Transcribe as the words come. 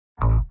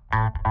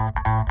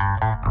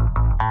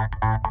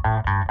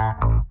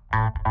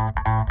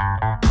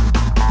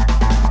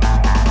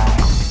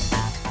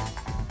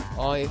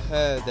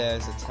heard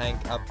there's a tank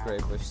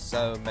upgrade with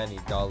so many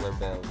dollar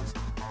bills.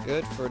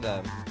 Good for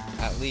them.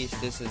 At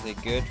least this is a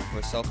good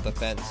for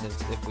self-defense,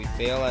 since if we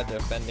fail at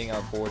defending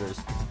our borders,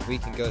 we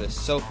can go to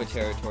SOFA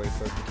territory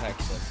for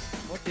protection.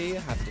 What do you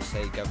have to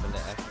say,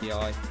 Government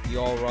FBI? You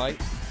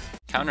alright?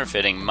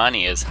 Counterfeiting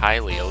money is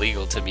highly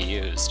illegal to be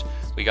used.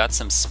 We got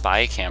some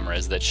spy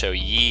cameras that show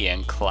Yi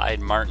and Clyde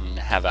Martin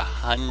have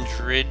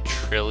 $100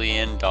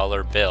 trillion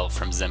bill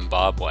from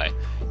Zimbabwe.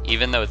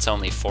 Even though it's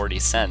only 40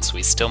 cents,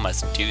 we still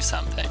must do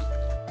something.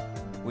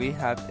 We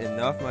have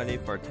enough money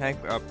for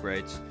tank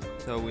upgrades,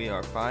 so we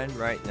are fine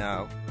right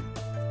now.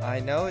 I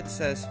know it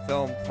says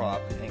film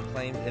prop and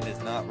claims it is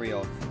not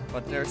real,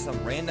 but there's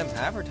some random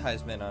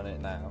advertisement on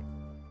it now.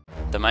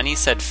 The money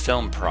said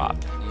film prop,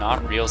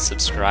 not real.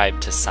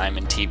 Subscribe to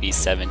Simontive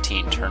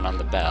 17, turn on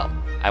the bell.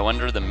 I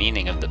wonder the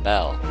meaning of the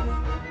bell.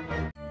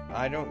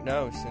 I don't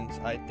know, since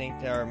I think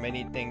there are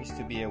many things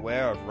to be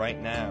aware of right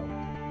now.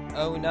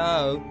 Oh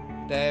no,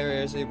 there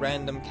is a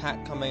random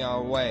cat coming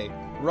our way.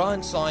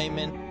 Run,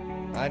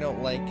 Simon! I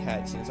don't like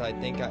cats, since I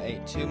think I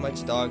ate too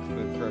much dog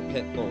food for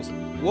pit bulls.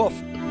 Woof!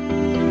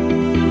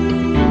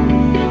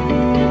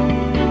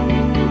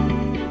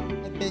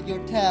 I bid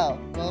your tail.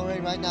 Go away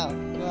right now.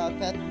 You are a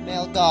fat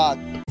male dog.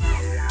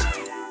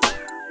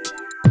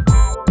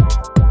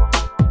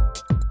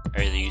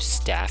 Are you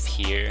staff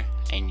here?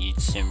 I need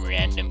some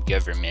random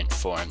government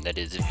form that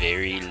is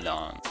very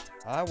long.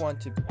 I want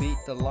to beat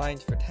the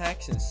lines for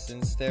taxes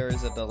since there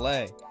is a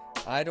delay.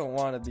 I don't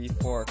want to be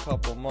for a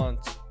couple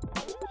months.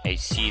 I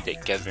see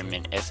that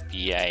government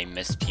FBI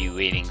must be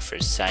waiting for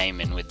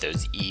Simon with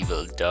those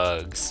evil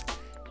dogs.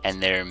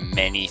 And there are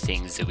many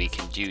things that we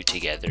can do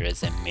together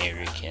as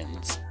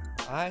Americans.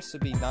 I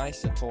should be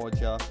nice, I told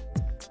ya.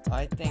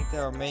 I think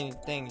there are many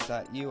things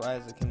that you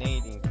as a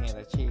Canadian can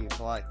achieve,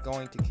 like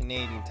going to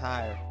Canadian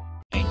Tire.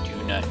 I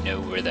do not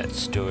know where that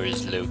store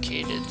is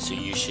located, so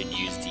you should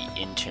use the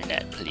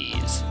internet,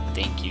 please.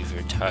 Thank you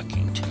for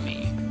talking to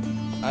me.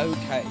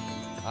 Okay,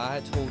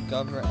 I told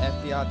Governor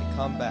FBI to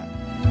come back.